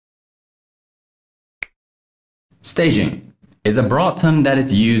Staging is a broad term that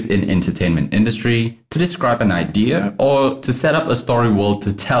is used in entertainment industry to describe an idea or to set up a story world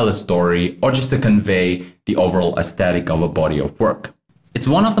to tell a story or just to convey the overall aesthetic of a body of work. It's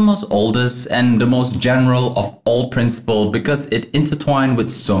one of the most oldest and the most general of all principles because it intertwined with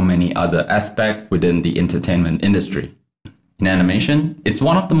so many other aspects within the entertainment industry. In animation, it's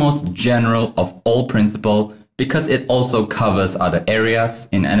one of the most general of all principles because it also covers other areas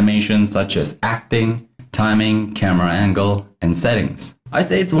in animation such as acting, timing, camera angle, and settings. I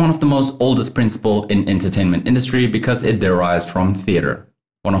say it's one of the most oldest principles in entertainment industry because it derives from theater,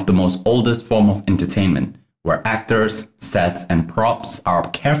 one of the most oldest form of entertainment, where actors, sets, and props are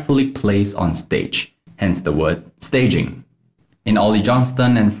carefully placed on stage, hence the word staging. In Ollie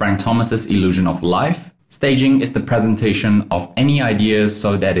Johnston and Frank Thomas's Illusion of Life, staging is the presentation of any idea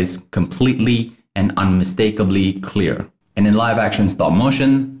so that it's completely and unmistakably clear. And in live action stop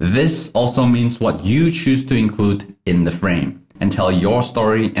motion, this also means what you choose to include in the frame and tell your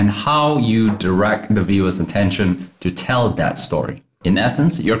story and how you direct the viewer's attention to tell that story. In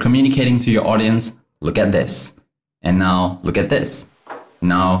essence, you're communicating to your audience, look at this, and now look at this,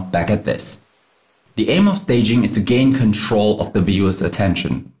 now back at this. The aim of staging is to gain control of the viewer's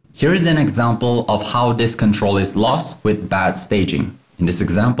attention. Here is an example of how this control is lost with bad staging. In this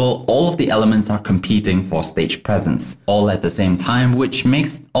example, all of the elements are competing for stage presence, all at the same time, which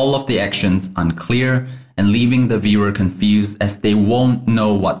makes all of the actions unclear and leaving the viewer confused as they won't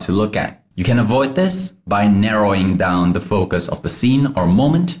know what to look at. You can avoid this by narrowing down the focus of the scene or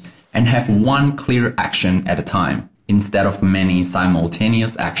moment and have one clear action at a time, instead of many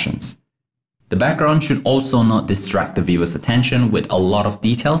simultaneous actions. The background should also not distract the viewer's attention with a lot of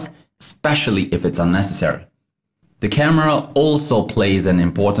details, especially if it's unnecessary. The camera also plays an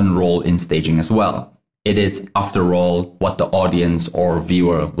important role in staging as well. It is, after all, what the audience or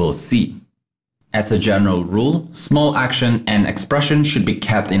viewer will see. As a general rule, small action and expression should be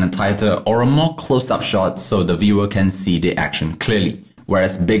kept in a tighter or a more close-up shot so the viewer can see the action clearly,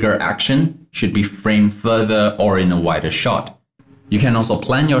 whereas bigger action should be framed further or in a wider shot. You can also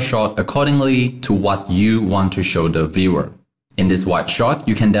plan your shot accordingly to what you want to show the viewer. In this wide shot,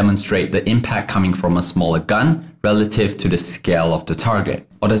 you can demonstrate the impact coming from a smaller gun relative to the scale of the target.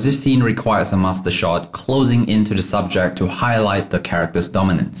 Or does this scene requires a master shot closing into the subject to highlight the character's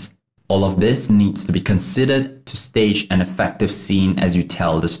dominance? All of this needs to be considered to stage an effective scene as you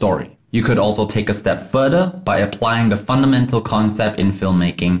tell the story. You could also take a step further by applying the fundamental concept in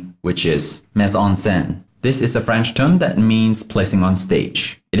filmmaking, which is mise en scène. This is a French term that means placing on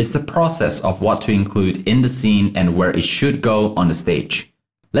stage. It is the process of what to include in the scene and where it should go on the stage.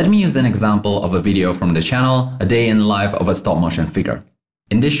 Let me use an example of a video from the channel, A Day in Life of a Stop Motion Figure.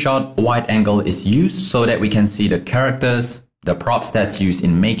 In this shot, a wide angle is used so that we can see the characters, the props that's used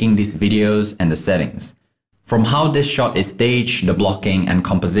in making these videos, and the settings. From how this shot is staged, the blocking and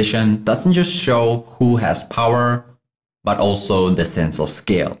composition doesn't just show who has power, but also the sense of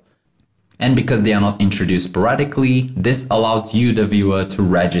scale. And because they are not introduced sporadically, this allows you, the viewer, to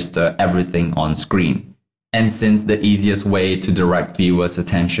register everything on screen. And since the easiest way to direct viewers'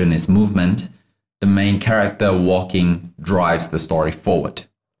 attention is movement, the main character walking drives the story forward.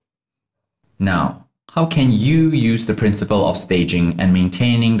 Now, how can you use the principle of staging and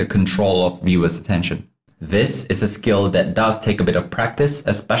maintaining the control of viewers' attention? This is a skill that does take a bit of practice,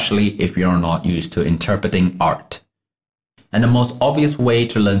 especially if you're not used to interpreting art. And the most obvious way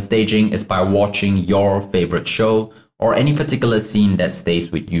to learn staging is by watching your favorite show or any particular scene that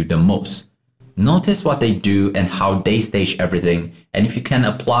stays with you the most. Notice what they do and how they stage everything, and if you can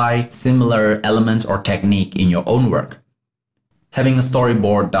apply similar elements or technique in your own work. Having a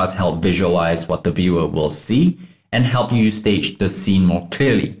storyboard does help visualize what the viewer will see and help you stage the scene more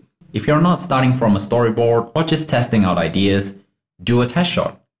clearly. If you're not starting from a storyboard or just testing out ideas, do a test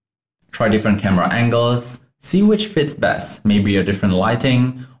shot. Try different camera angles. See which fits best, maybe a different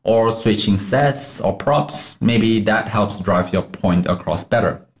lighting or switching sets or props, maybe that helps drive your point across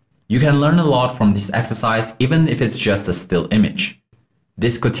better. You can learn a lot from this exercise even if it's just a still image.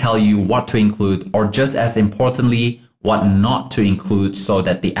 This could tell you what to include or just as importantly, what not to include so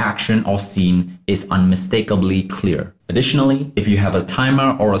that the action or scene is unmistakably clear. Additionally, if you have a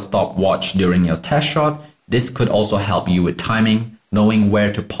timer or a stopwatch during your test shot, this could also help you with timing, knowing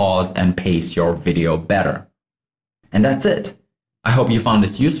where to pause and pace your video better. And that's it. I hope you found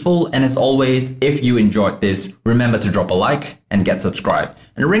this useful, and as always, if you enjoyed this, remember to drop a like and get subscribed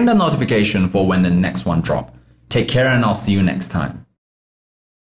and ring the notification for when the next one drops. Take care and I'll see you next time.